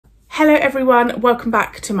Hello everyone, welcome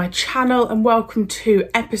back to my channel and welcome to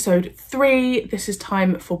episode 3. This is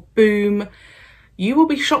time for Boom. You will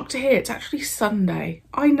be shocked to hear it's actually Sunday.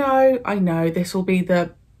 I know, this will be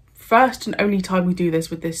the first and only time we do this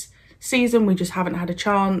with this season. We just haven't had a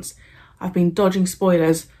chance. I've been dodging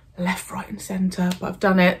spoilers left, right and centre, but I've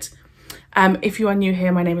done it. If you are new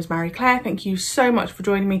here, my name is Marie-Clare. Thank you so much for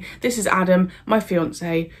joining me. This is Adam, my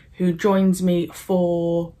fiance, who joins me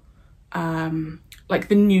for like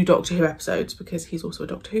the new Doctor Who episodes because he's also a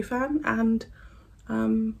Doctor Who fan, and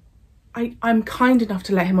I'm kind enough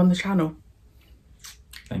to let him on the channel.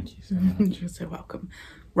 Thank you so much. You're so welcome.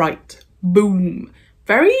 Right, Boom.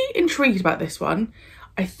 Very intrigued about this one.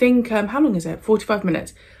 I think, how long is it? 45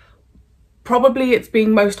 minutes. Probably it's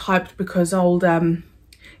being most hyped because old,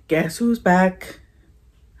 guess who's back?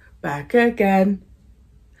 Back again.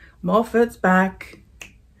 Moffat's back.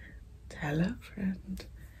 Tell a friend.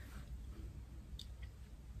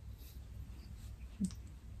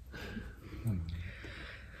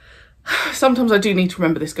 Sometimes I do need to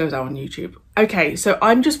remember this goes out on YouTube. Okay, so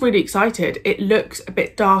I'm just really excited. It looks a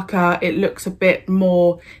bit darker. It looks a bit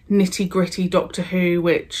more nitty gritty Doctor Who,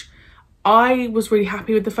 which I was really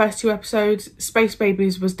happy with the first 2 episodes. Space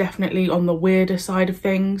Babies was definitely on the weirder side of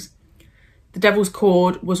things. The Devil's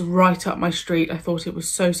Cord was right up my street. I thought it was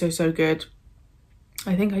so good.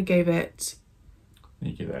 I think I gave it...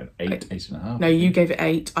 You gave it 8, 8.5. No, you gave it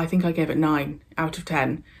 8. I think I gave it 9 out of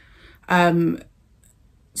 10.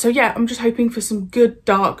 So yeah, I'm just hoping for some good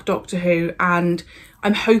dark Doctor Who, and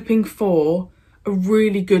I'm hoping for a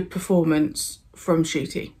really good performance from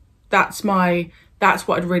Ncuti. That's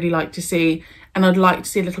what I'd really like to see, and I'd like to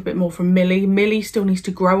see a little bit more from Millie. Millie still needs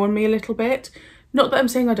to grow on me a little bit. Not that I'm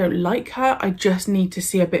saying I don't like her, I just need to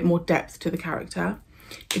see a bit more depth to the character.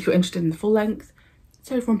 If you're interested in the full length, it's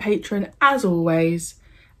over on Patreon as always.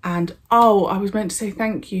 And oh, I was meant to say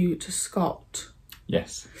thank you to Scott.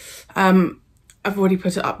 Yes. I've already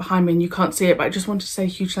put it up behind me and you can't see it, but I just wanted to say a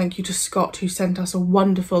huge thank you to Scott, who sent us a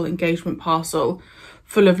wonderful engagement parcel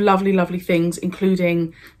full of lovely things,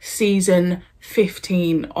 including season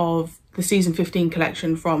 15 of the season 15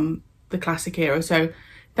 collection from the classic era. So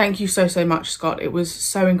thank you so much, Scott. It was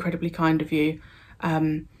so incredibly kind of you.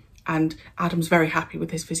 And Adam's very happy with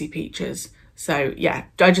his fizzy peaches. So yeah,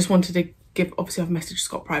 I just wanted to give, obviously I've messaged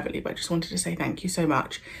Scott privately, but I just wanted to say thank you so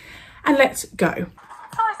much. And let's go.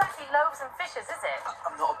 Loaves and fishes, is it?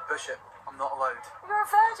 I'm not a bishop. I'm not allowed. You're a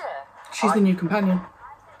verger. She's the new companion.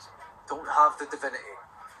 Don't have the divinity.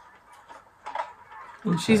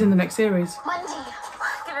 She's in the next series. Wendy,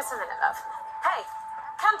 give us a minute, love. Hey,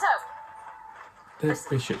 Canto. There's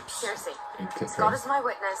bishops. Seriously, etc. God is my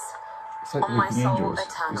witness. It's like on my the soul angels.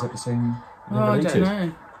 eternal. Is that the same? Oh, I don't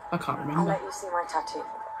know. I can't I'll remember. let you see my tattoo.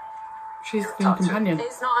 She's the new companion.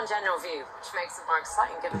 It's not on general view, which makes it more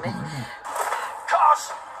exciting, given me.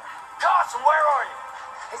 Carson, where are you?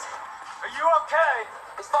 Are you okay?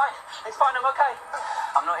 It's fine, I'm okay.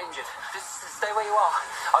 I'm not injured. Just stay where you are.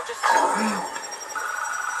 I'll just...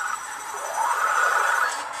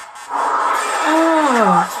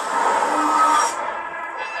 Oh.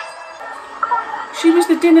 She was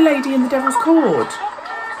the dinner lady in the Devil's Cord.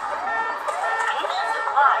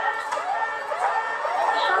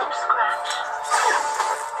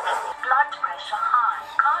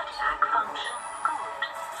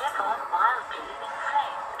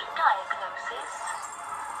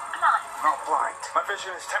 My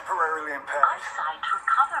vision is temporarily impaired. Eyesight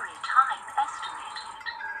recovery time estimated.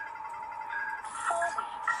 4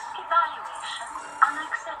 weeks. Evaluation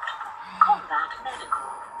unacceptable. Combat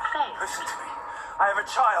medical failed. Listen to me. I have a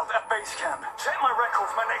child at base camp. Check my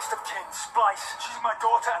records, my next of kin, Splice. She's my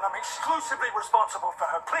daughter and I'm exclusively responsible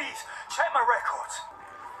for her. Please, check my records.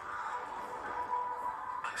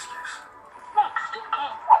 Kiss. Next of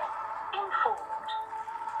kin. Informed.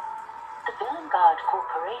 The Vanguard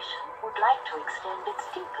Corporation would like to extend its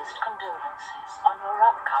deepest condolences on your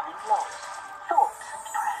upcoming loss. Thoughts and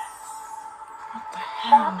prayers. What the hell?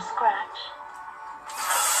 Sharp scratch.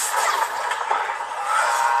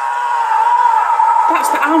 That's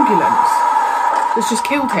the ambulance that's just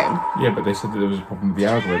killed him. Yeah, but they said that there was a problem with the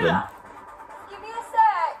algorithm. Give me a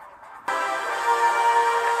sec.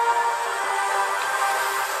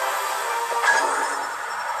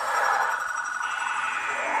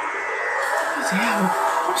 Yeah,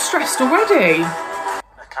 I'm stressed already.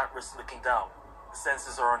 I can't risk looking down. The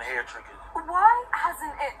sensors are on here triggered. Why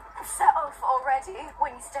hasn't it set off already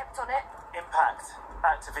when you stepped on it? Impact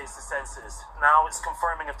activates the sensors. Now it's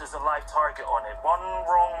confirming if there's a live target on it. One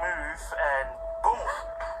wrong move and boom!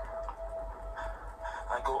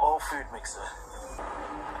 I go all food mixer.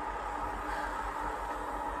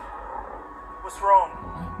 What's throne.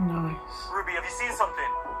 Nice. Ruby, have you seen something?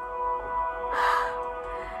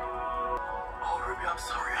 Oh, Ruby, I'm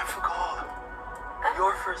sorry, I forgot.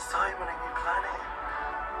 Your first time on a new planet.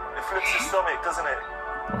 It flips your stomach, doesn't it?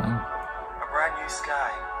 Wow. A brand new sky.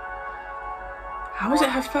 How is it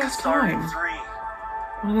her first time 3.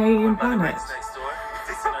 on an alien By the planet? reds next door.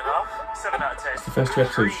 Decent enough. 7 out of 10. It's the first 2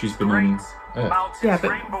 episodes she's been on Earth. Mountains, Yeah, but-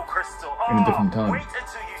 rainbow crystal. In a different time. Wait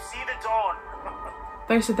until you see the dawn.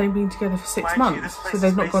 They said they've been together for 6 Mind you, months, this place so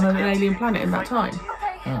they've is not gone on an basically alien empty. planet in that time.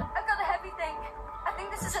 Okay, Oh. I've got the heavy thing. I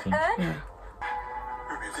think this is an That's urn. Yeah.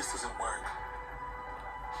 Ruby, if this doesn't work,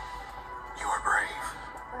 you are brave.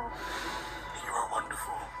 You are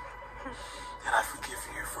wonderful. And I forgive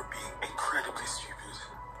you for being incredibly stupid.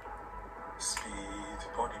 Speed,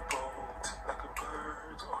 body bolt, like a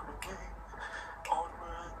bird on a wing.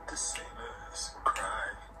 Onward the sailors cry.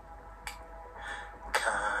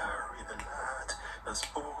 Carry the lad that's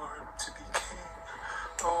born to be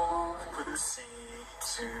king. Over the sea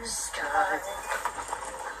to sky.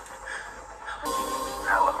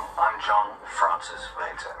 Hello, I'm John Francis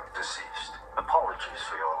Vater, deceased. Apologies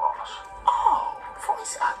for your loss. Oh,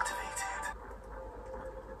 voice activated.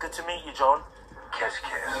 Good to meet you, John. Kiss,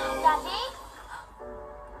 kiss. Daddy?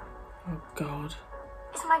 Oh God.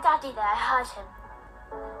 Is my daddy there? I heard him.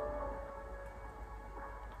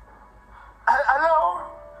 Hello?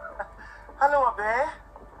 Hello up there.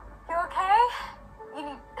 You okay? You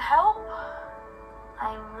need help?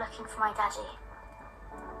 I'm looking for my daddy.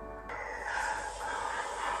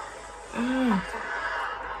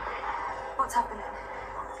 What's happening?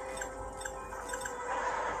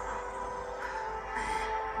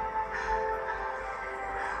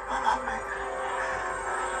 I'm hungry.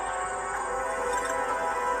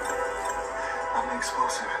 I'm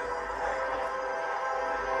explosive.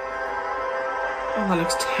 Oh, that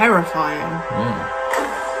looks terrifying. Yeah.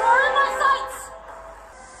 You're in my sights!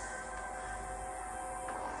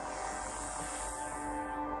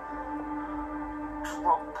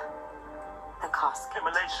 Drop. The casket.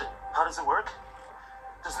 Immolation. How does it work?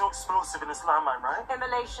 There's no explosive in this landmine, right?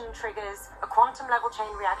 Immolation triggers a quantum level chain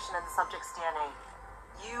reaction in the subject's DNA.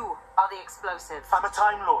 You are the explosive. I'm a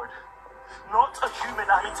Time Lord. Not a human,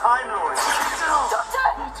 I'm a Time Lord. Doctor!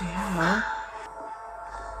 Bloody hell.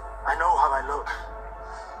 I know how I look.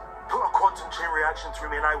 Put a quantum chain reaction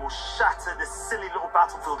through me and I will shatter this silly little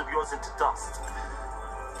battlefield of yours into dust.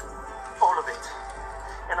 All of it.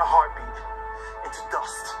 In a heartbeat. Into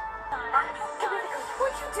dust.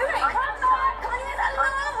 What are you doing? Come back! Leave it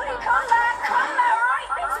alone! Come back! Come back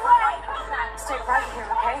right this way! Stay right here,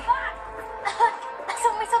 okay? That's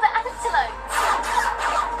when we saw the antelope.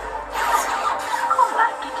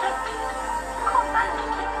 Combat detected. Combat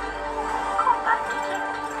detected. Combat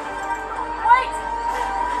detected. Wait!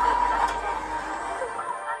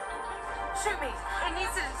 Shoot me. It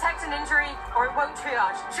needs to detect an injury or it won't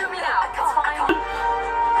triage. Shoot me now. I can't, I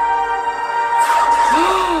can't.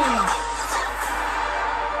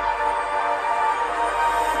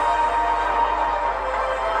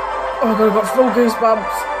 Oh my God, I've got full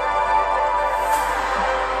goosebumps.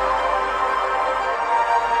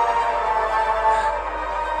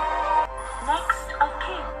 Next of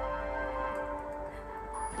kin.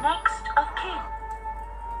 Next of kin.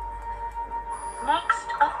 Next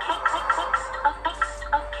of kin. Next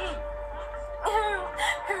of kin.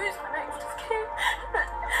 Who is my next of kin?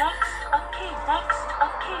 Next of kin. Next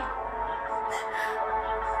of kin.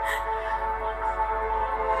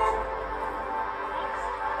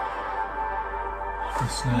 The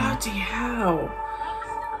snow. Bloody hell.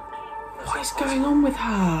 What is going on with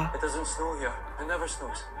her? It doesn't snow here. It never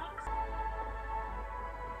snows.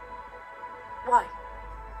 Why?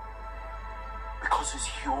 Because it's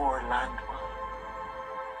your land,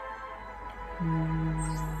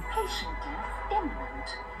 Patient death imminent.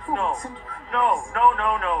 No. False and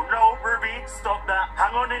No, Ruby, stop that.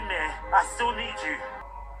 Hang on in there. I still need you.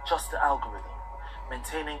 Just the algorithm.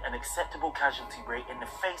 Maintaining an acceptable casualty rate in the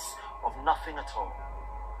face of nothing at all.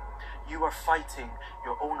 You are fighting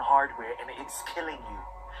your own hardware and it's killing you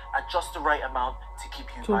at just the right amount to keep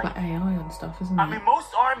you It's all about fighting. AI and stuff, isn't I it? mean,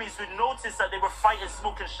 most armies would notice that they were fighting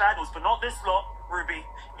smoke and shadows, but not this lot, Ruby.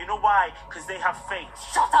 You know why? Because they have faith.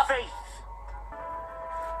 Shut up! Faith!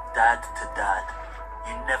 Dad to dad.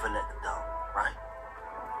 You never let them down, right?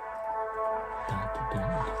 Dad to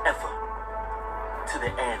dad. Ever. To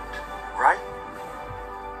the end, right?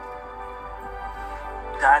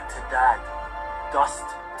 Dad to dad. Dust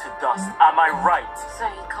to dust. Am I right? So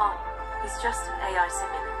he can't. He's just an AI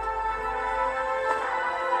simulant.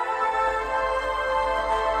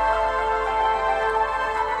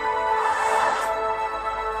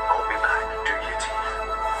 I'll be back. Do your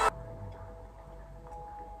teeth.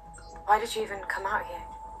 Why did you even come out here?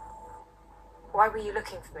 Why were you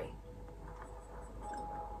looking for me?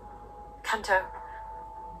 Kanto,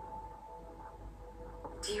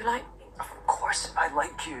 do you like me? Of course I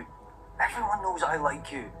like you. Everyone knows I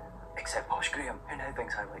like you. Except Posh Graham, who now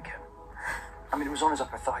thinks I like him. I mean, it was on his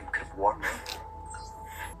upper thigh. You could have warned me.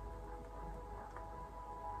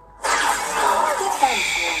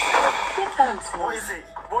 What is it?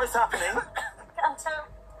 What is happening? Kanto,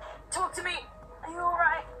 talk to me. Are you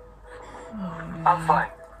alright? I'm fine.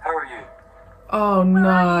 How are you? Oh I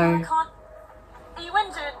no. can't. Are you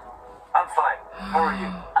injured? I'm fine. How are you?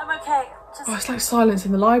 I'm okay. Just Oh, it's like silence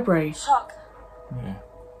in the library. shock. Yeah.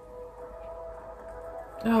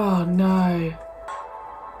 Oh no.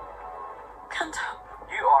 Kanto.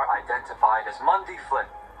 You are identified as Mundy Flynn,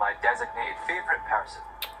 my designated favourite person.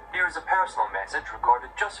 Here is a personal message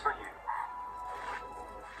recorded just for you.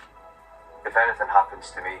 If anything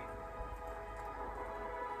happens to me,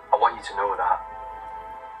 I want you to know that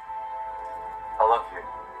I love you.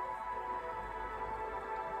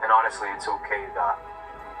 And honestly, it's okay that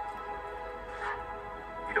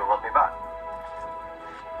you don't love me back.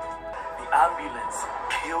 The ambulance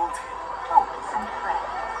killed him.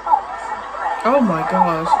 Oh my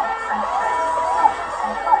gosh.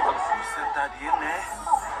 You said Daddy in there.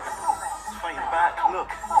 He's fighting back.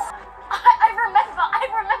 Look. I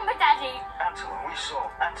remember, Daddy. Anton, we saw.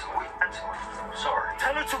 Anton. Sorry.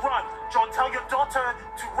 Tell her to run. John, tell your daughter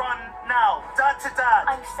to run now. Dad to dad.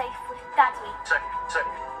 I'm safe with Daddy. Safe.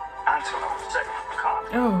 Anton, safe. Calm.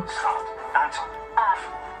 Oh. Calm. Anton.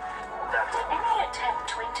 That's Any attempt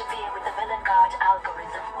to interfere with the Villain Guard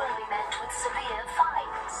algorithm will be met with severe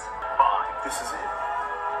fines. 5, This is it.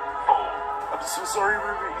 4, I'm so sorry,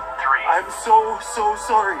 Ruby. 3, I'm so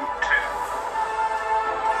sorry. 2, 1.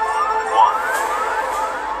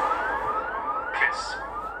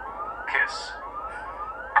 Kiss.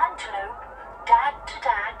 Antelope, dad to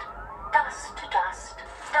dad, dust to dust,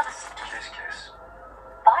 dust to Kiss.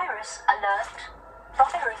 virus alert,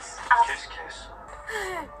 virus out. Kiss.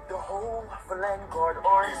 The whole Vanguard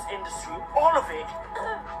arms industry, all of it,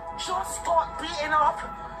 just got beaten up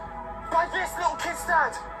by this little kid's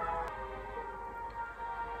dad.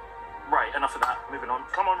 Right, enough of that. Moving on.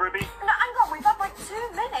 Come on, Ruby. No, hang on, we've had like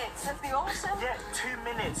 2 minutes. It'd be awesome. Yeah, 2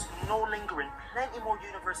 minutes, no lingering, plenty more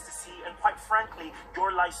universe to see, and quite frankly,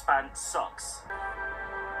 your lifespan sucks.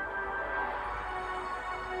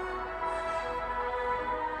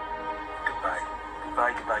 Goodbye.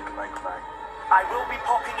 I will be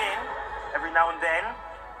popping in every now and then.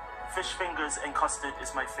 Fish fingers and custard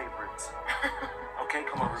is my favorite. Okay,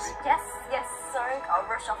 come on, Ruby. Yes, sorry. I'll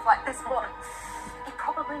rush off like this, but he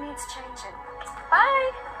probably needs changing.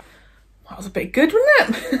 Bye. That was a bit good,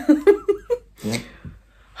 wasn't it? Yeah.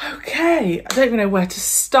 Okay, I don't even know where to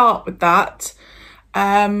start with that.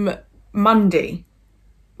 Mundy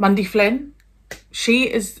Flynn. She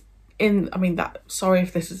is in, sorry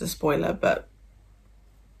if this is a spoiler, but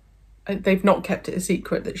they've not kept it a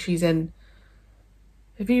secret that she's in.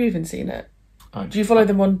 Have you even seen it? Do you follow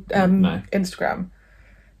them on No. Instagram?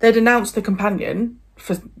 They'd announced the companion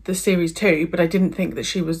for the series 2, but I didn't think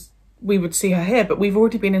that we would see her here, but we've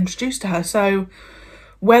already been introduced to her. So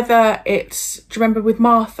whether it's, do you remember with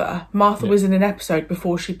Martha? Martha was in an episode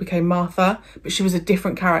before she became Martha, but she was a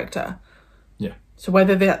different character. Yeah. So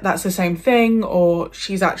whether that's the same thing or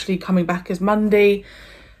she's actually coming back as Mundy,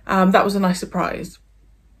 that was a nice surprise.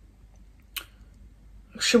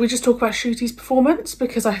 Should we just talk about Ncuti's performance?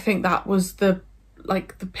 Because I think that was the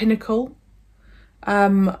pinnacle.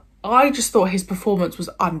 I just thought his performance was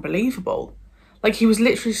unbelievable. Like, he was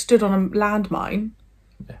literally stood on a landmine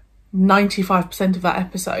 95% of that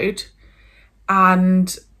episode,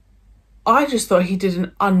 and I just thought he did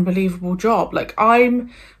an unbelievable job. Like,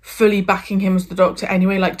 I'm fully backing him as the Doctor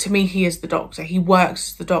anyway. Like, to me, he is the Doctor. He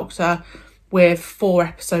works as the Doctor. We're 4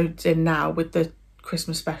 episodes in now with the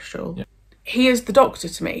Christmas special. Yeah. He is the Doctor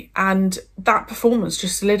to me, and that performance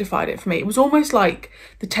just solidified it for me. It was almost like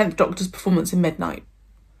the 10th Doctor's performance in Midnight,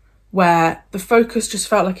 where the focus just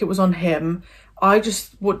felt like it was on him.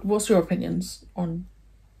 What's your opinions on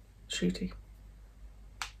Ncuti?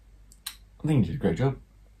 I think he did a great job.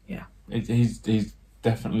 Yeah. He's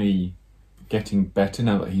definitely getting better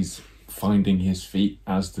now that he's finding his feet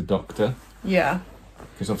as the Doctor. Yeah.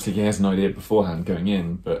 Because obviously he has an idea beforehand going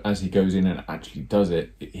in, but as he goes in and actually does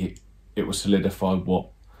it, it will solidify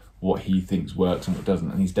what he thinks works and what doesn't,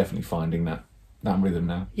 and he's definitely finding that rhythm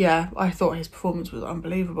now. Yeah, I thought his performance was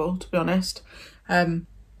unbelievable, to be honest.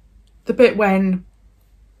 The bit when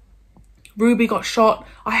Ruby got shot,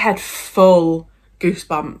 I had full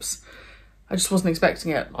goosebumps. I just wasn't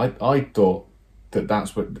expecting it. I thought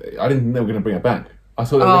that's what... I didn't think they were going to bring her back. I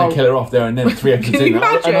thought they were going to kill her off there and then 3 episodes Can you in.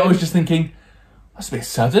 imagine? And I was just thinking, that's a bit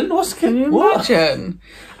sudden. Can you imagine?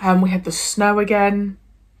 We had the snow again.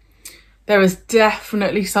 There is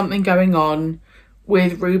definitely something going on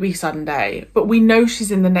with Ruby Sunday, but we know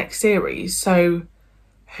she's in the next series. So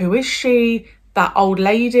who is she? That old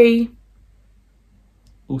lady?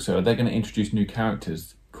 Also, are they going to introduce new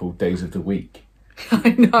characters called Days of the Week?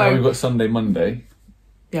 I know. Now we've got Sunday, Monday.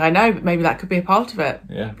 Yeah, I know, but maybe that could be a part of it.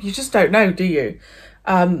 Yeah. You just don't know, do you?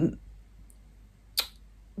 That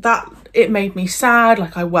it made me sad.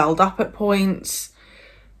 Like, I welled up at points.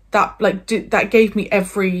 That that gave me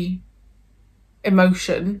every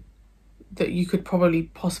emotion that you could probably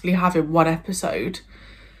possibly have in one episode.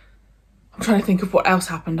 I'm trying to think of what else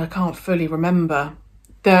happened. I can't fully remember.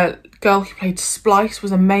 The girl who played Splice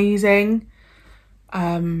was amazing.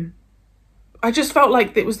 I just felt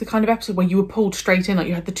like it was the kind of episode where you were pulled straight in. Like,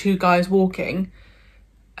 you had the two guys walking,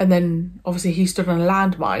 and then obviously he stood on a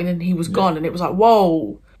landmine and he was gone, and it was like,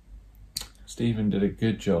 whoa. Stephen did a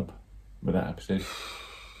good job with that episode.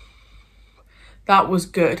 That was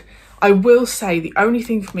good. I will say the only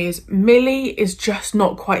thing for me is Millie is just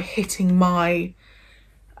not quite hitting my...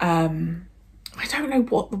 I don't know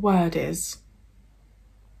what the word is.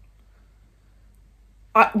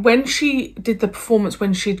 When she did the performance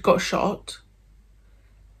when she'd got shot,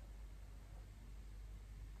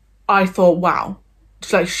 I thought, wow,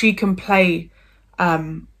 it's like she can play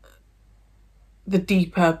the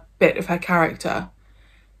deeper bit of her character.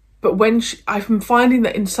 But when I'm finding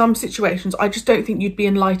that in some situations, I just don't think you'd be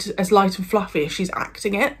as light and fluffy as she's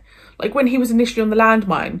acting it. Like when he was initially on the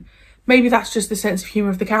landmine, maybe that's just the sense of humour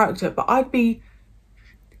of the character, but I'd be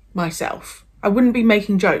myself. I wouldn't be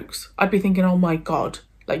making jokes. I'd be thinking, oh my God,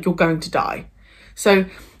 like you're going to die. So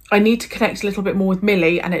I need to connect a little bit more with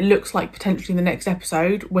Millie, and it looks like potentially in the next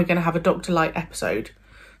episode, we're going to have a Dr. Light episode.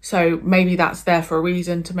 So maybe that's there for a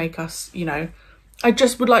reason to make us, you know, I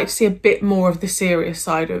just would like to see a bit more of the serious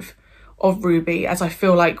side of Ruby, as I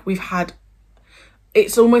feel like we've had,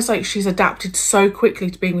 it's almost like she's adapted so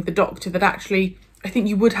quickly to being with the Doctor that actually I think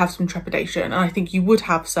you would have some trepidation and I think you would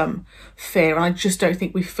have some fear, and I just don't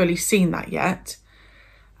think we've fully seen that yet.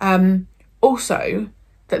 Also,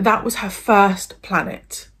 that was her first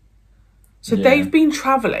planet. So they've been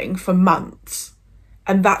travelling for months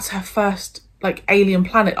and that's her first like alien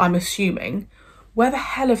planet, I'm assuming. Where the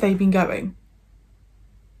hell have they been going?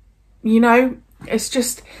 You know, it's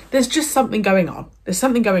just, there's just something going on. There's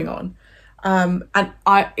something going on. And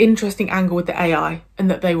interesting angle with the AI and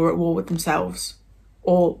that they were at war with themselves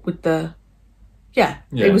or with the,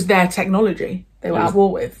 it was their technology they were at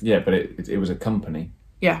war with. Yeah, but it was a company.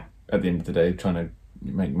 Yeah. At the end of the day, trying to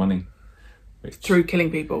make money. Through killing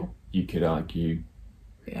people. You could argue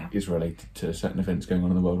is related to certain events going on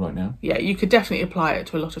in the world right now. Yeah, you could definitely apply it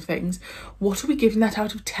to a lot of things. What are we giving that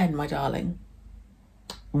out of 10, my darling?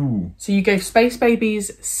 Ooh. So you gave Space Babies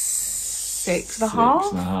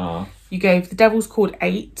 6.5? 6.5. You gave The Devil's Cord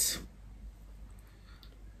 8.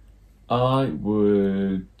 I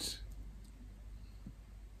would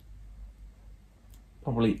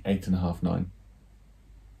probably 8.5, 9.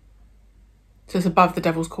 So it's above The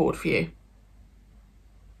Devil's Cord for you.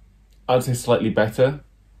 I'd say slightly better,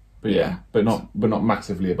 but but not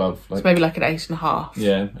massively above. Like, so maybe like an 8.5.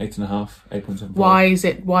 Yeah, 8.5, 8.75. Why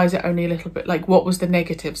is it only a little bit? Like, what was the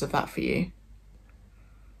negatives of that for you?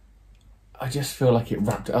 I just feel like it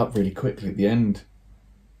wrapped it up really quickly at the end.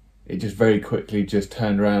 It just very quickly just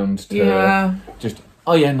turned around to just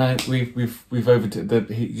we've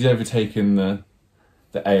he's overtaken the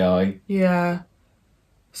AI. Yeah.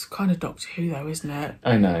 It's kind of Doctor Who though, isn't it?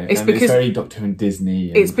 I know. It's very Doctor Who and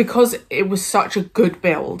Disney. And... It's because it was such a good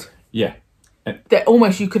build. Yeah. That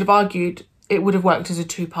almost you could have argued it would have worked as a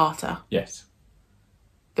two-parter. Yes.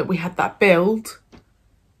 That we had that build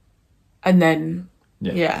and then...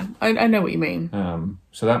 Yeah, I know what you mean.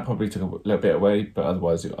 So that probably took a little bit away, but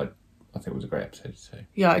otherwise I think it was a great episode. So.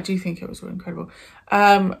 Yeah, I do think it was incredible.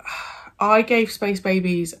 I gave Space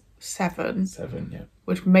Babies 7. 7, yeah.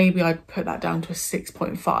 Which maybe I'd put that down to a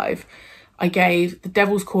 6.5. I gave The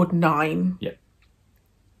Devil's Cord 9. Yeah.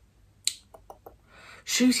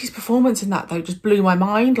 Shooty's performance in that, though, just blew my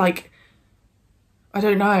mind. Like, I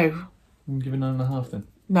don't know. I'm giving 9.5 then.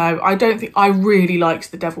 No, I don't think... I really liked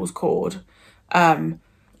The Devil's Cord.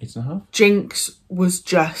 8.5? Jinx was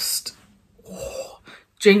just...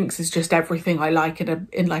 Jinx is just everything I like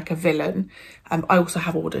in like a villain. I also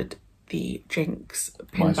have ordered the Jinx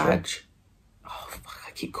pin badge. Oh, fuck,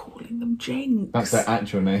 I keep calling them Jinx. That's their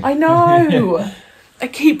actual name. I know. I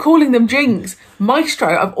keep calling them Jinx.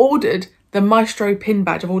 Maestro, I've ordered the Maestro pin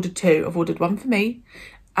badge. I've ordered 2. I've ordered one for me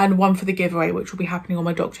and one for the giveaway, which will be happening on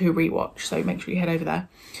my Doctor Who rewatch. So make sure you head over there.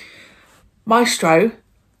 Maestro's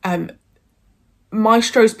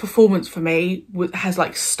performance for me has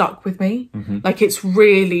like stuck with me. Like it's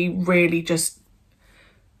really, really just,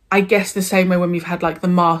 I guess the same way when we've had like the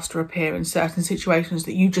Master appear in certain situations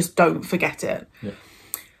that you just don't forget it. Yeah.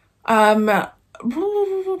 I'll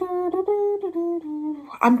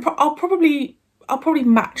probably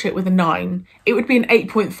match it with a 9. It would be an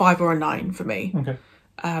 8.5 or a 9 for me. Okay.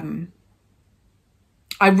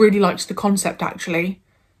 I really liked the concept, actually.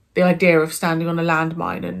 The idea of standing on a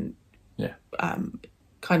landmine and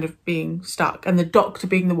kind of being stuck, and the Doctor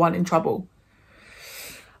being the one in trouble.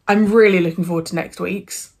 I'm really looking forward to next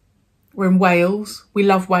week's. We're in Wales. We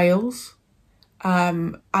love Wales.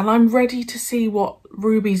 And I'm ready to see what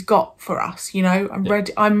Ruby's got for us, you know? I'm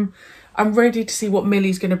ready to see what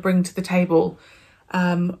Millie's going to bring to the table.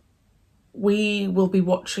 We will be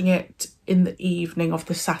watching it in the evening of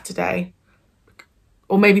the Saturday,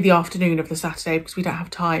 or maybe the afternoon of the Saturday, because we don't have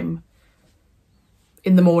time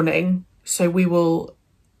in the morning. So we will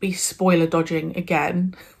be spoiler dodging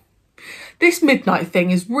again. This midnight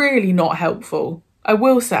thing is really not helpful, I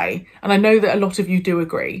will say, and I know that a lot of you do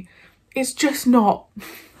agree. It's just not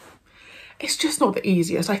the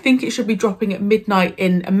easiest. I think it should be dropping at midnight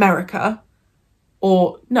in America,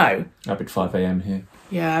 or no. That'd be 5 a.m. here.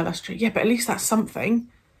 Yeah, that's true. Yeah, but at least that's something.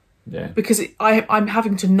 Yeah. Because I'm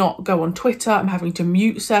having to not go on Twitter. I'm having to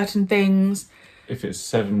mute certain things. If it's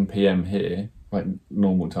 7 p.m. here, like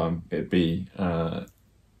normal time, it'd be 2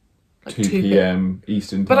 p.m.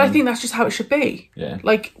 Eastern time. But I think that's just how it should be. Yeah.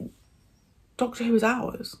 Like, Doctor Who is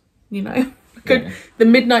ours, you know? The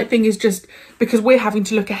midnight thing is just because we're having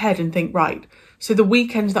to look ahead and think, right, so the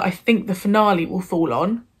weekend that I think the finale will fall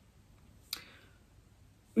on,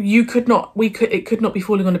 it could not be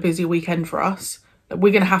falling on a busy weekend for us.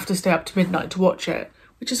 We're going to have to stay up to midnight to watch it,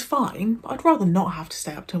 which is fine, but I'd rather not have to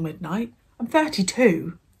stay up till midnight. I'm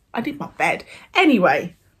 32. I need my bed.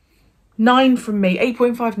 Anyway, 9 from me,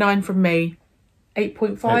 8.5, 9 from me,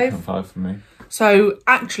 8.5? 8.5 from me. So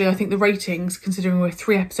actually, I think the ratings, considering we're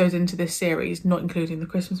 3 episodes into this series, not including the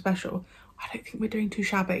Christmas special, I don't think we're doing too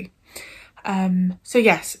shabby. So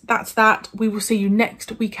yes, that's that. We will see you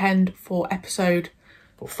next weekend for episode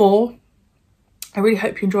 4. I really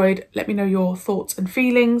hope you enjoyed. Let me know your thoughts and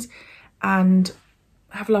feelings, and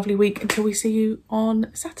have a lovely week until we see you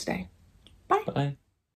on Saturday. Bye. Bye.